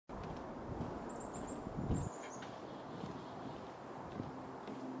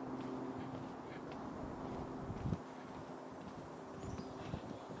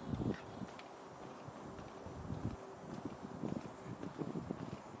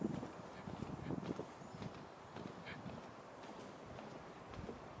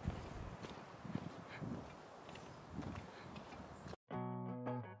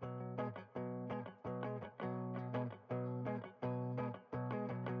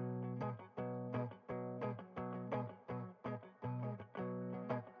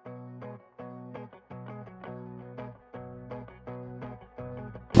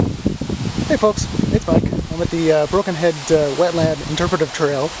Hey folks, it's Mike. I'm at the Brokenhead Wetland Interpretive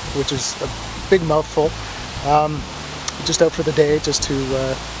Trail, which is a big mouthful. Just out for the day, just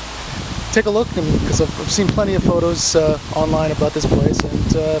to take a look, because I've seen plenty of photos online about this place,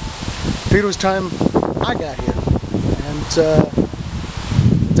 and figured it was time I got here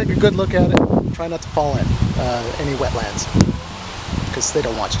and take a good look at it. Try not to fall in any wetlands, because they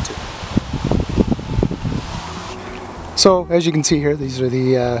don't want you to. So, as you can see here, these are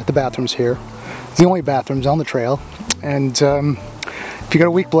the bathrooms here. It's the only bathrooms on the trail, and if you got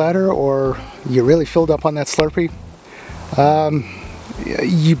a weak bladder or you're really filled up on that Slurpee,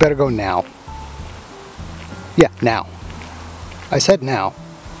 you better go now. Yeah, now. I said now.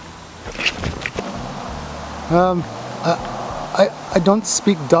 I don't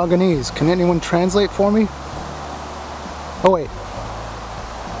speak Dogonese. Can anyone translate for me? Oh wait.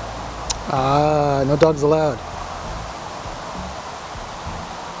 No dogs allowed.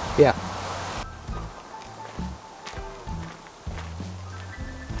 Yeah.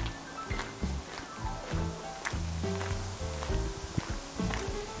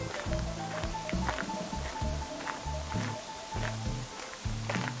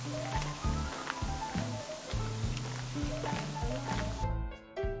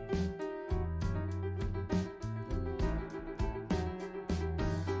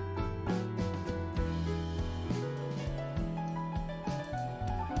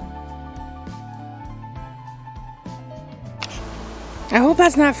 I hope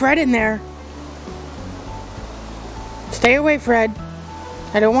that's not Fred in there. Stay away, Fred.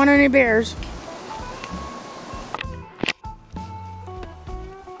 I don't want any bears.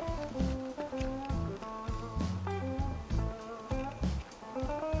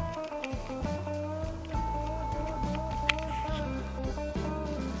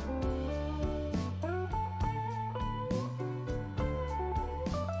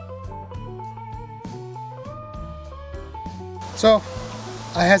 So,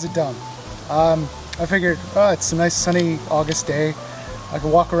 I has it done. I figured, oh, it's a nice sunny August day. I can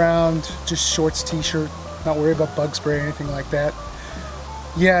walk around, just shorts, t-shirt, not worry about bug spray or anything like that.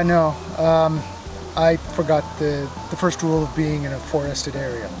 Yeah, no, I forgot the first rule of being in a forested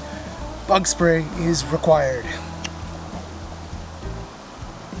area. Bug spray is required.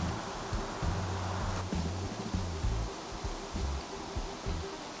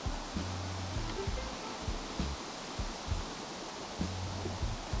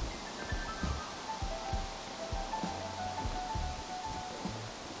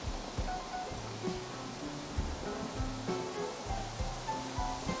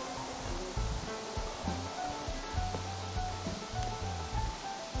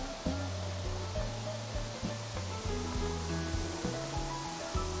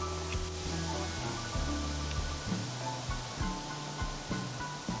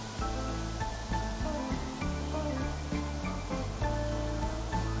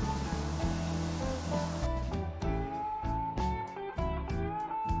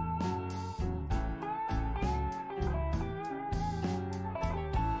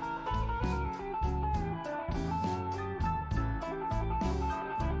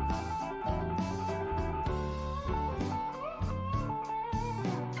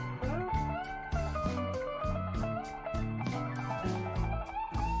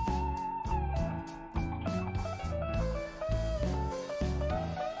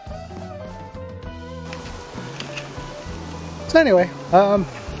 So anyway,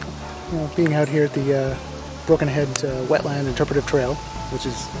 being out here at the Brokenhead Wetland Interpretive Trail, which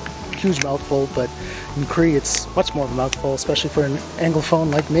is a huge mouthful, but in Cree it's much more of a mouthful, especially for an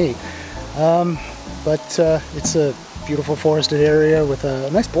Anglophone like me. But it's a beautiful forested area with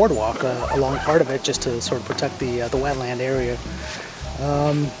a nice boardwalk along part of it, just to sort of protect the wetland area.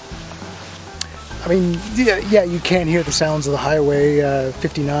 I mean, yeah, you can hear the sounds of the highway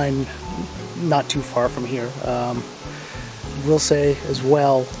 59 not too far from here. Will say as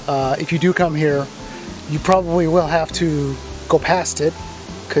well, if you do come here, you probably will have to go past it,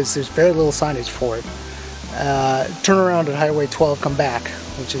 because there's very little signage for it. Turn around at Highway 12, come back,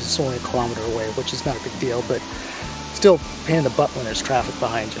 which is only a kilometer away, which is not a big deal, but still pain in the butt when there's traffic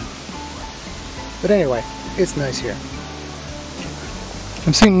behind you. But anyway, it's nice here.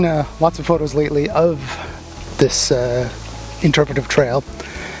 I've seen lots of photos lately of this interpretive trail.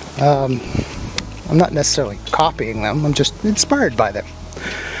 I'm not necessarily copying them, I'm just inspired by them.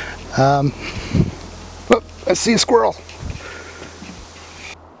 Oh, I see a squirrel.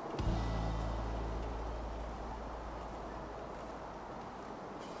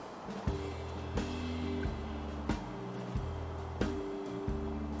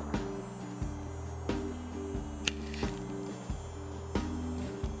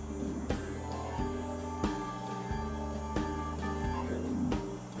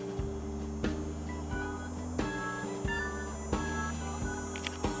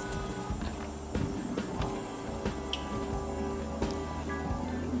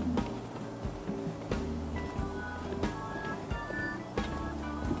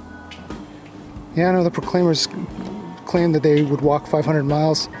 Yeah, I know the proclaimers claimed that they would walk 500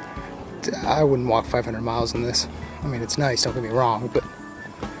 miles. I wouldn't walk 500 miles in this. I mean, it's nice, don't get me wrong, but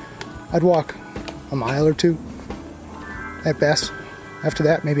I'd walk a mile or two at best. After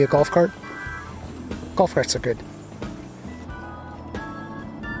that, maybe a golf cart. Golf carts are good.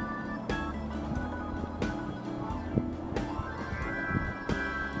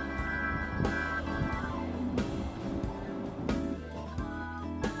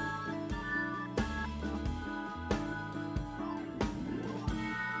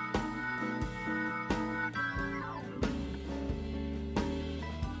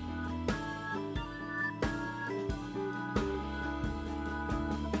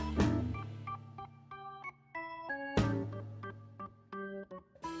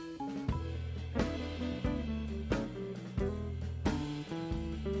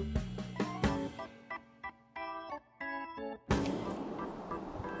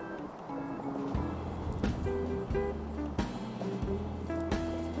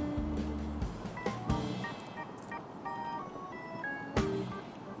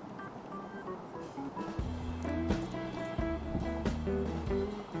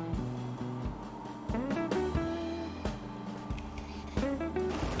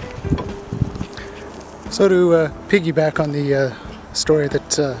 So to piggyback on the story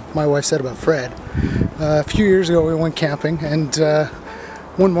that my wife said about Fred, a few years ago we went camping, and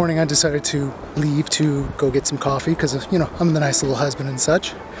one morning I decided to leave to go get some coffee because, you know, I'm the nice little husband and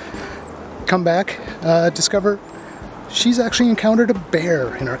such. Come back, discover she's actually encountered a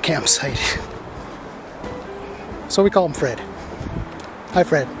bear in our campsite. So we call him Fred. Hi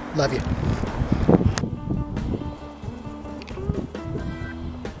Fred, love you.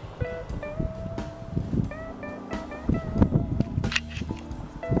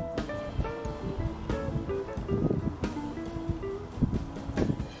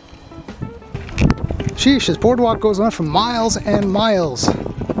 Sheesh, this boardwalk goes on for miles and miles.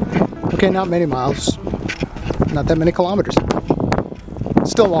 Okay, not many miles. Not that many kilometers.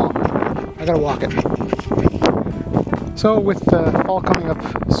 Still long. I gotta walk it. So with fall coming up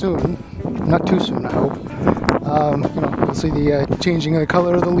soon, not too soon I hope, you know, you'll see the changing of the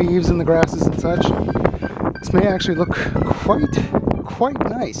color of the leaves and the grasses and such. This may actually look quite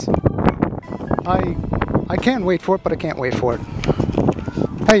nice. I can't wait for it, but I can't wait for it.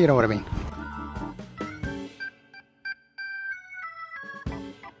 Hey, you know what I mean.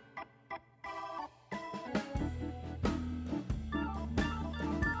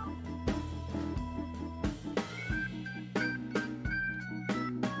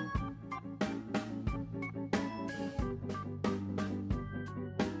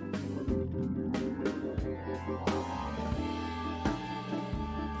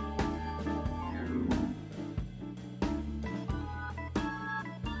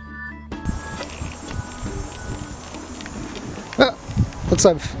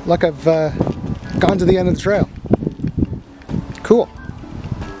 Looks like I've gone to the end of the trail. Cool.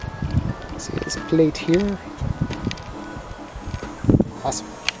 See this plate here. Awesome.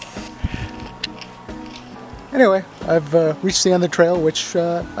 Anyway, I've reached the end of the trail, which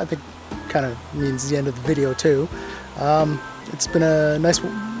I think kind of means the end of the video too. It's been a nice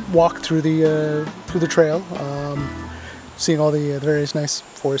walk through the trail, seeing all the various nice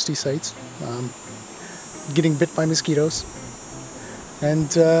foresty sights, getting bit by mosquitoes.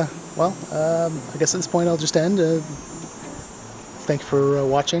 And, well, I guess at this point I'll just end. Thank you for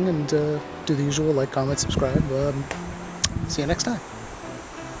watching, and do the usual, like, comment, subscribe. See you next time.